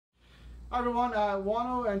Hi everyone, I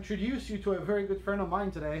want to introduce you to a very good friend of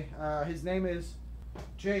mine today. His name is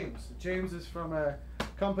James. James is from a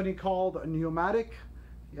company called Numatic.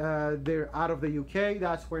 They're out of the UK.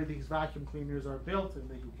 That's where these vacuum cleaners are built, in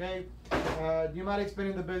the UK. Numatic's been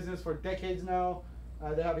in the business for decades now.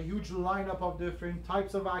 They have a huge lineup of different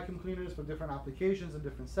types of vacuum cleaners for different applications and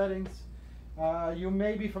different settings. You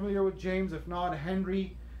may be familiar with James, if not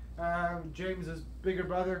Henry, James's bigger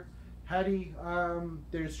brother. Hetty,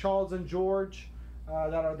 there's Charles and George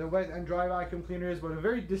that are the wet and dry vacuum cleaners, but a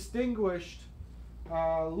very distinguished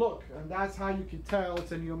look, and that's how you can tell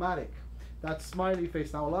it's a Numatic. That smiley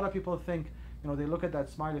face. Now a lot of people think, they look at that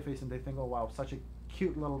smiley face and they think, oh wow, such a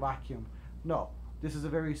cute little vacuum. No, this is a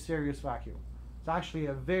very serious vacuum. It's actually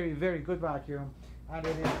a very, very good vacuum, and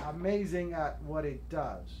it is amazing at what it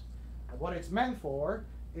does. And what it's meant for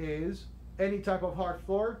is any type of hard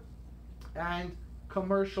floor and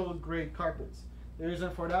commercial grade carpets. The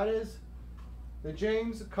reason for that is the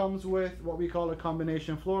James comes with what we call a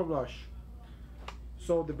combination floor brush.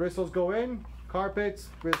 So the bristles go in, carpets,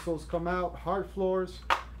 bristles come out, hard floors.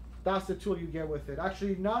 That's the tool you get with it.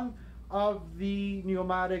 Actually, none of the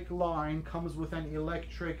Numatic line comes with an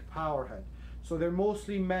electric power head. So they're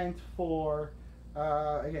mostly meant for,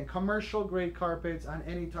 again, commercial grade carpets and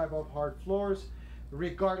any type of hard floors,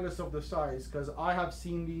 regardless of the size, because I have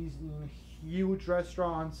seen these in huge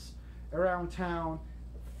restaurants around town,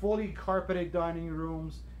 fully carpeted dining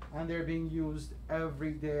rooms, and they're being used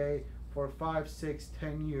every day for 5, 6,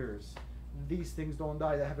 10 years. These things don't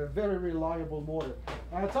die. They have a very reliable motor.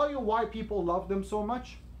 And I'll tell you why people love them so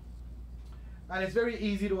much, and it's very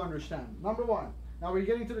easy to understand. Number one, now we're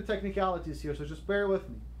getting to the technicalities here, so just bear with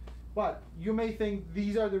me, but you may think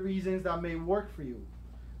these are the reasons that may work for you.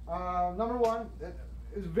 Number one,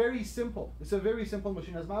 it's very simple. It's a very simple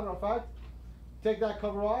machine. As a matter of fact, take that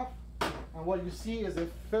cover off, and what you see is a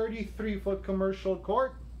 33-foot commercial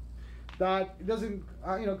cord that doesn't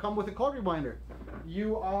come with a cord rewinder.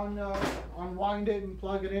 You unwind it and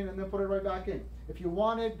plug it in and then put it right back in. If you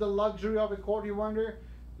wanted the luxury of a cord rewinder,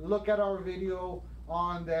 look at our video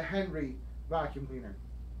on the Henry vacuum cleaner.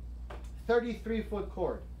 33-foot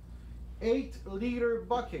cord, 8-liter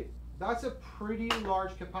bucket. That's a pretty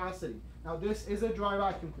large capacity. Now this is a dry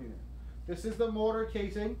vacuum cleaner. This is the motor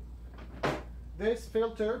casing. This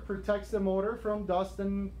filter protects the motor from dust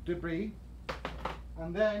and debris.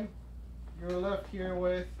 And then you're left here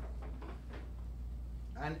with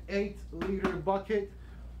an 8-liter bucket.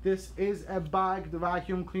 This is a bagged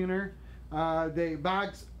vacuum cleaner. The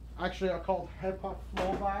bags actually are called HEPA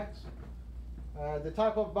flow bags. The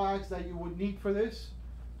type of bags that you would need for this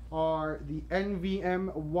are the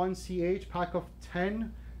NVM 1CH pack of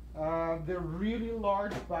 10. They're really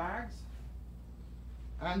large bags,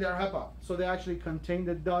 and they're HEPA, so they actually contain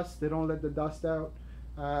the dust. They don't let the dust out.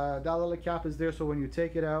 That little cap is there so when you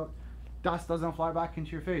take it out, dust doesn't fly back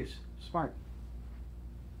into your face. Smart.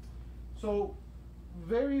 So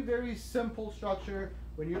very, very simple structure.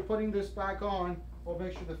 When you're putting this back on, we'll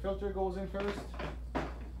make sure the filter goes in first,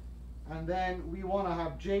 and then we want to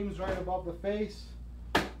have James right above the face,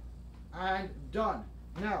 and done.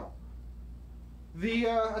 Now the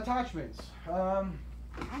attachments,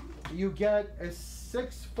 you get a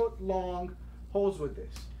 6-foot long hose with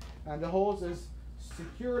this, and the hose is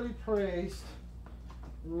securely placed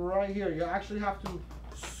right here. You actually have to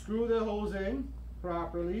screw the hose in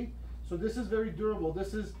properly, so this is very durable.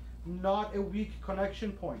 This is not a weak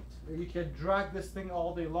connection point. You can drag this thing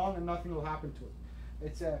all day long and nothing will happen to it.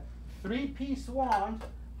 It's a 3-piece wand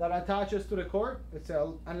that attaches to the cord. It's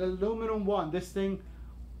an aluminum wand. This thing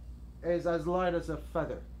is as light as a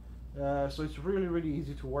feather, so it's really, really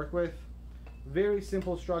easy to work with. Very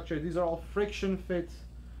simple structure. These are all friction fit,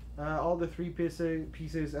 all the 3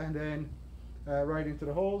 pieces, and then right into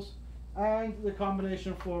the holes. And the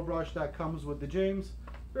combination floor brush that comes with the James,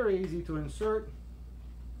 very easy to insert.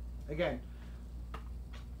 Again,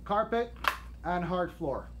 carpet and hard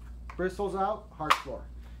floor, bristles out, hard floor.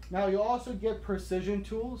 Now you also get precision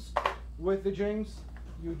tools with the James.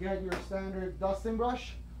 You get your standard dusting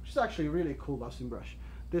brush, which is actually a really cool dusting brush.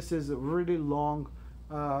 This is a really long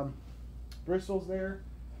bristles there.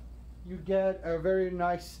 You get a very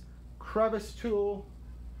nice crevice tool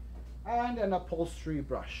and an upholstery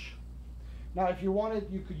brush. Now if you wanted,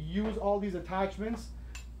 you could use all these attachments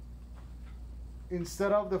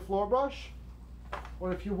instead of the floor brush,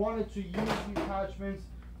 or if you wanted to use the attachments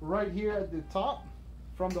right here at the top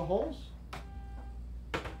from the holes,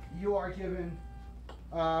 you are given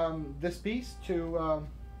this piece to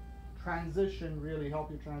transition, really help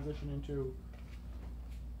you transition into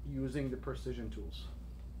using the precision tools.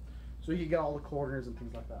 So you get all the corners and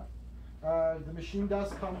things like that. The machine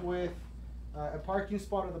does come with a parking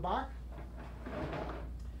spot at the back,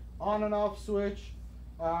 on and off switch.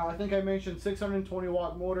 I think I mentioned 620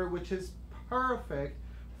 watt motor, which is perfect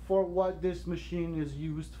for what this machine is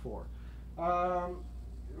used for.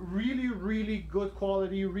 Really good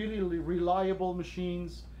quality, really reliable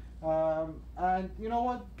machines, and you know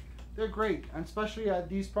what, they're great, and especially at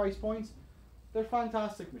these price points, they're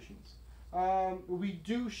fantastic machines. We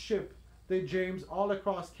do ship the James all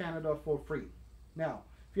across Canada for free. Now,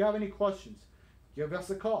 if you have any questions, give us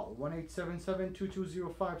a call,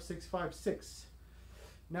 1-877-220-5656.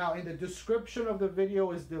 Now, in the description of the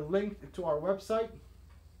video is the link to our website.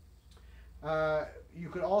 You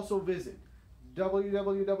could also visit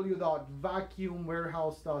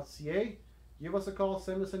www.vacuumwarehouse.ca. Give us a call,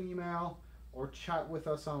 send us an email, or chat with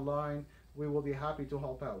us online. We will be happy to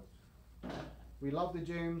help out. We love the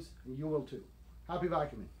James, and you will too. Happy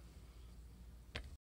vacuuming.